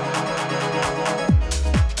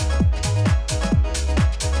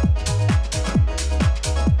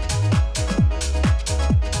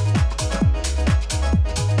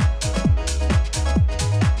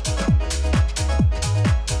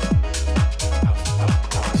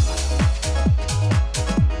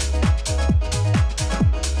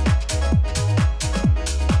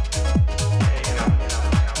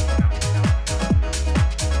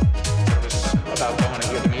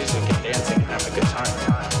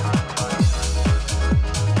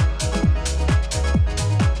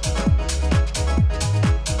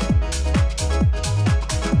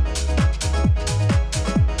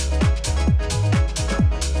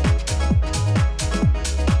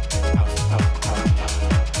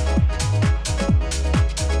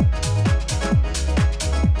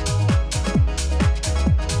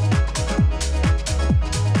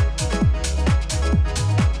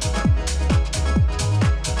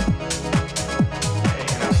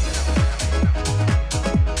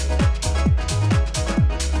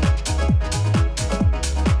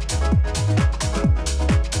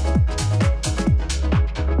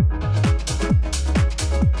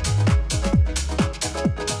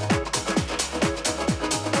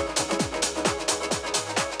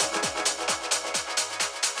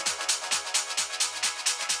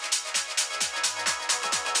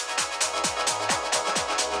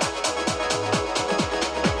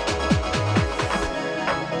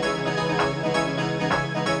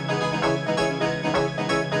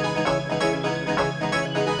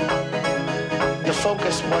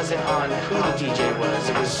 Focus wasn't on who the DJ was,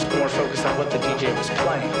 it was more focused on what the DJ was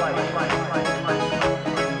playing.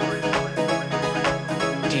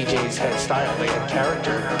 DJs had style, they had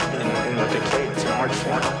character in what they played. It's an art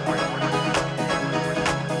form.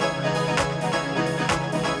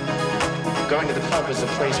 Going to the club was a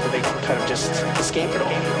place where they could kind of just escape it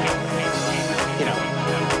all. You know,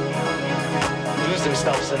 lose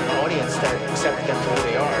themselves in an audience that accepted them for who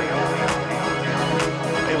they are.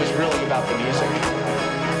 It was really about the music.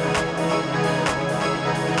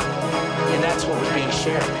 And that's what was being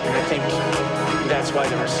shared. And I think that's why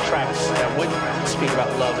there was tracks that would speak about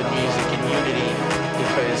love and music and unity,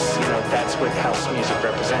 because, you know, that's what house music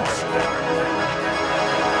represents.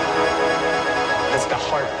 That's the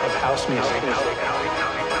heart of house music.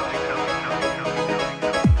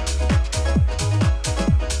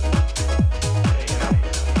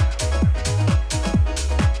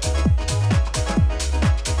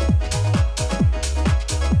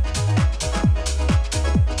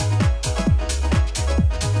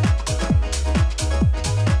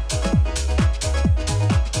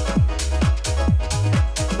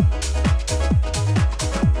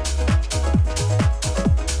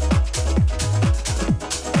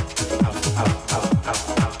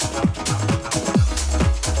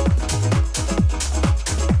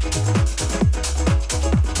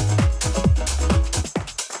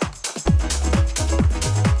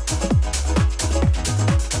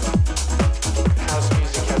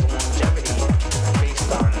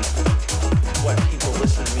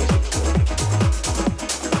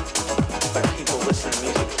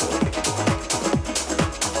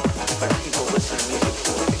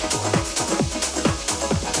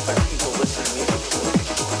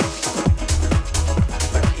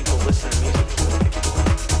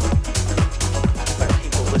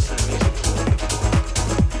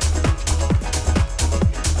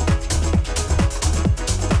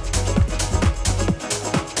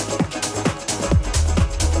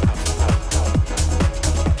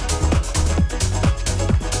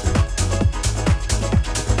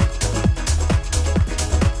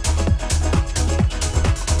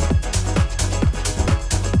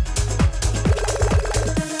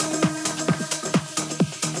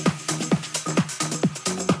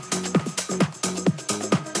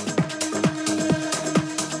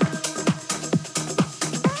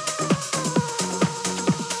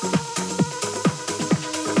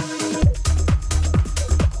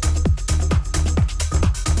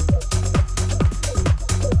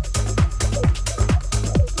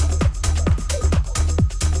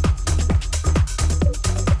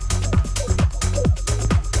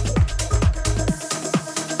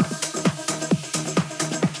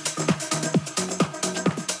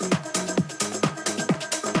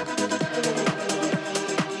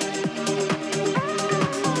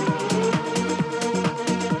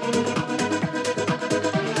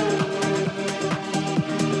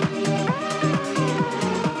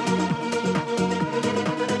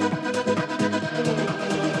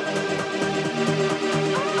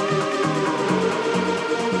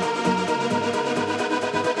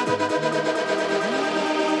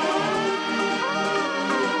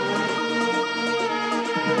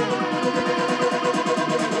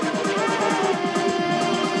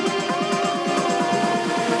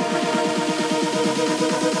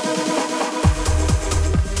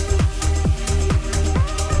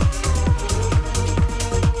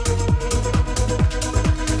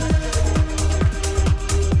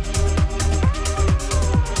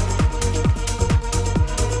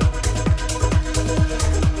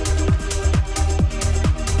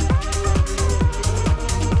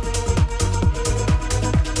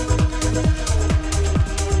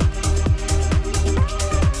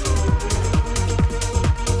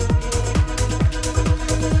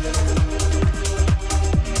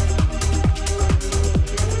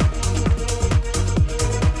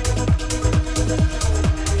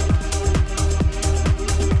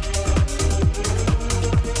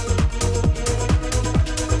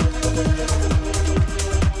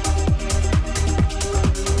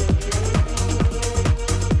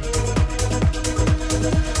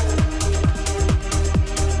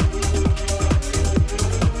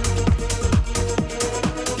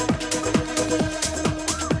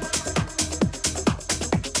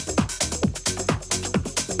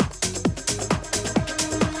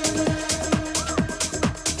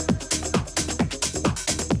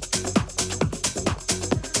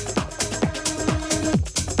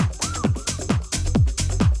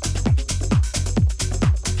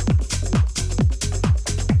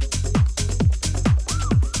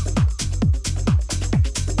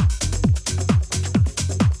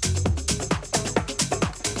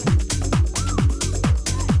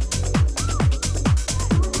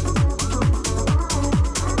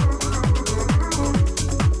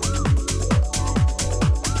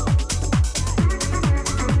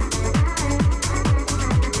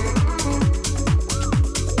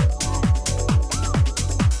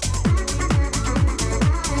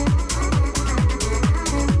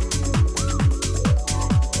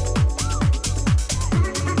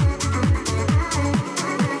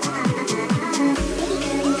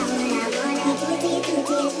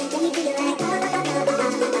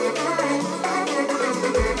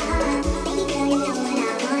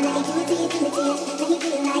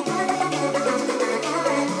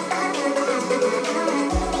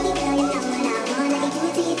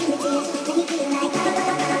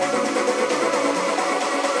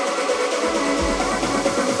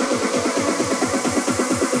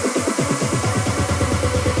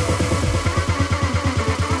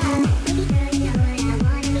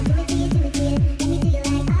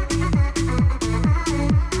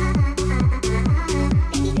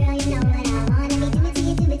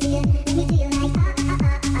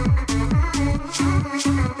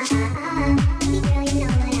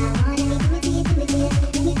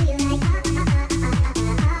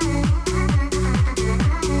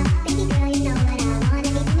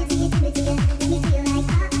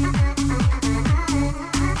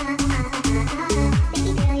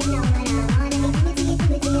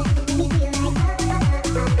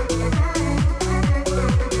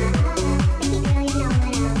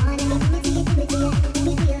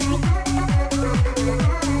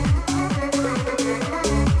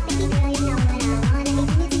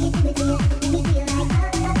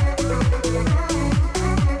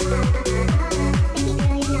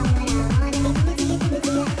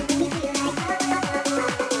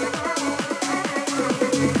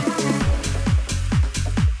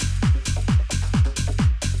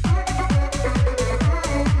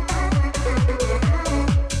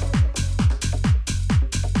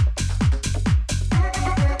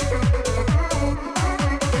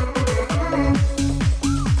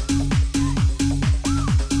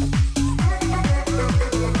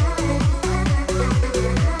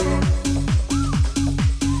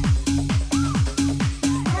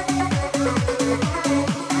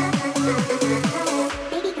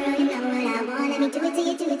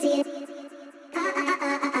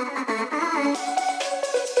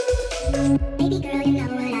 Baby girl,